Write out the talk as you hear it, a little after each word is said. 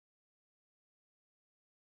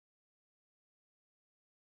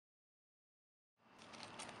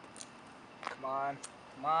on.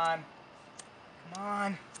 Come on. Come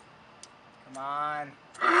on. Come on.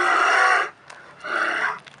 Oh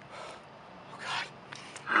God.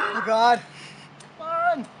 Oh God. Come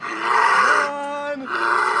on. Come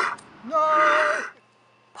on. No.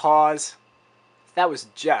 Pause. That was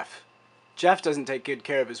Jeff. Jeff doesn't take good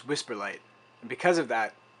care of his Whisperlight, and because of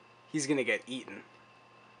that, he's gonna get eaten.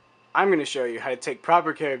 I'm gonna show you how to take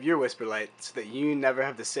proper care of your Whisperlight so that you never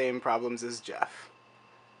have the same problems as Jeff.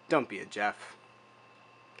 Don't be a Jeff.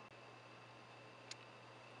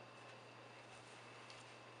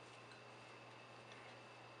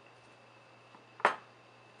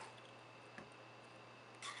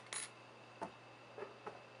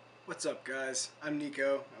 What's up, guys? I'm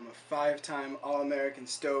Nico. I'm a 5-time All-American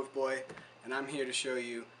Stove Boy, and I'm here to show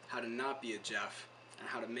you how to not be a Jeff and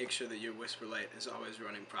how to make sure that your Whisperlight is always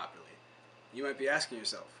running properly. You might be asking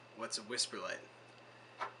yourself, what's a Whisperlight?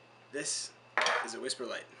 This is a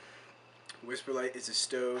Whisperlight. Whisperlight is a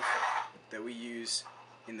stove that we use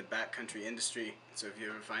in the backcountry industry, so if you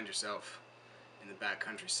ever find yourself in the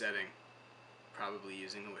backcountry setting, probably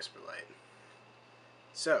using a Whisperlight.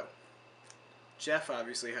 So, Jeff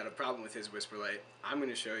obviously had a problem with his Whisperlight. I'm going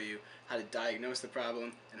to show you how to diagnose the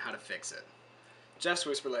problem and how to fix it. Jeff's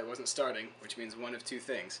Whisperlight wasn't starting, which means one of two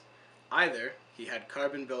things. Either he had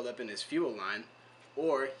carbon buildup in his fuel line,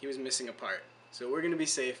 or he was missing a part. So we're going to be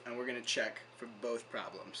safe and we're going to check for both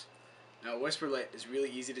problems. Now, a Whisperlight is really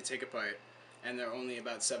easy to take apart, and there are only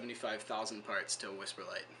about 75,000 parts to a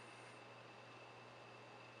Whisperlight.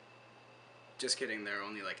 Just kidding, there are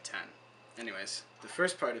only like 10. Anyways, the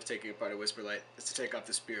first part of taking apart a Whisperlight is to take off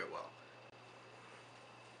the spirit well.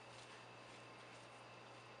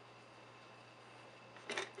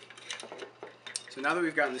 So now that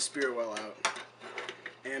we've gotten the spirit well out,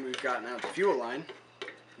 and we've gotten out the fuel line,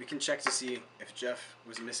 we can check to see if Jeff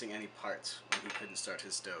was missing any parts when he couldn't start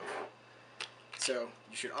his stove. So,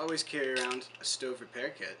 you should always carry around a stove repair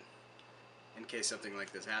kit in case something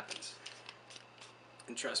like this happens.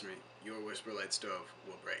 And trust me, your Whisperlight stove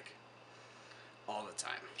will break. All the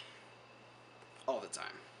time. All the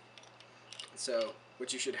time. So,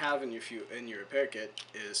 what you should have in your repair kit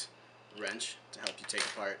is a wrench to help you take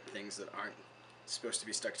apart things that aren't supposed to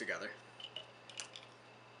be stuck together.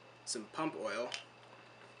 Some pump oil,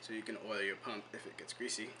 so you can oil your pump if it gets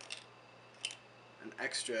greasy. An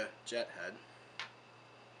extra jet head.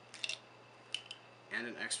 And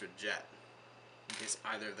an extra jet, in case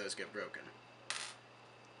either of those get broken.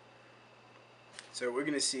 So we're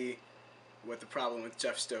going to see what the problem with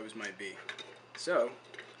Jeff's stoves might be. So,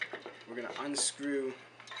 we're going to unscrew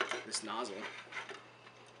this nozzle.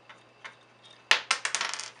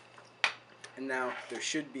 And now there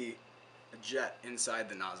should be a jet inside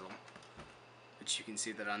the nozzle, but you can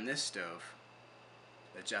see that on this stove,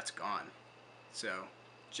 the jet's gone. So,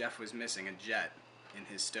 Jeff was missing a jet in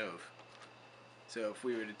his stove. So if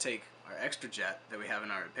we were to take our extra jet that we have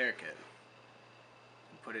in our repair kit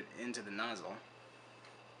and put it into the nozzle,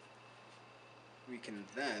 we can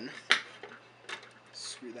then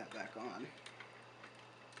screw that back on.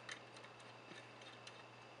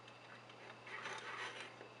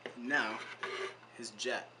 Now, his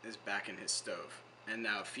jet is back in his stove, and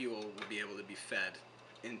now fuel will be able to be fed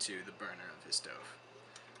into the burner of his stove.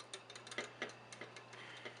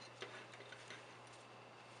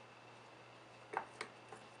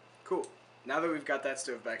 Cool. Now that we've got that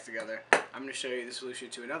stove back together, I'm going to show you the solution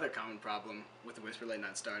to another common problem with the Whisperlight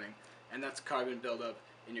not starting, and that's carbon buildup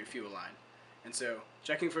in your fuel line. And so,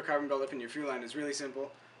 checking for carbon buildup in your fuel line is really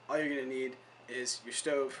simple. All you're going to need is your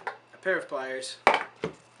stove, a pair of pliers,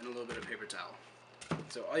 and a little bit of paper towel.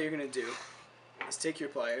 So all you're going to do is take your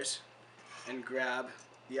pliers and grab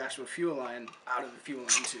the actual fuel line out of the fuel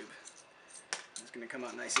line tube. It's going to come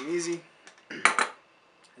out nice and easy, and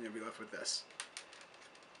you'll be left with this.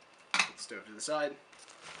 Put the stove to the side,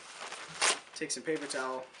 take some paper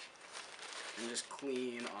towel, and just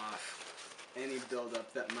clean off any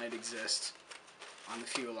buildup that might exist on the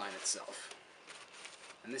fuel line itself.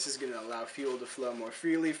 And this is going to allow fuel to flow more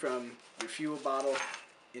freely from your fuel bottle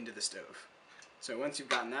into the stove. So once you've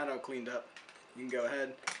gotten that all cleaned up, you can go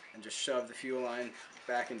ahead and just shove the fuel line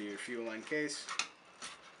back into your fuel line case.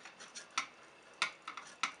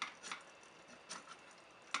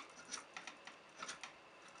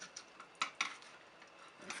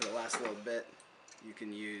 And for the last little bit, you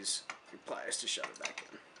can use your pliers to shove it back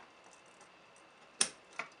in.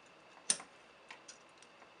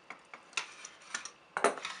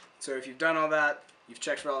 So if you've done all that, you've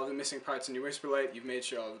checked for all of the missing parts in your Whisperlight, you've made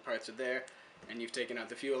sure all of the parts are there, and you've taken out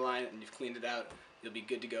the fuel line and you've cleaned it out, you'll be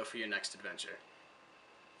good to go for your next adventure.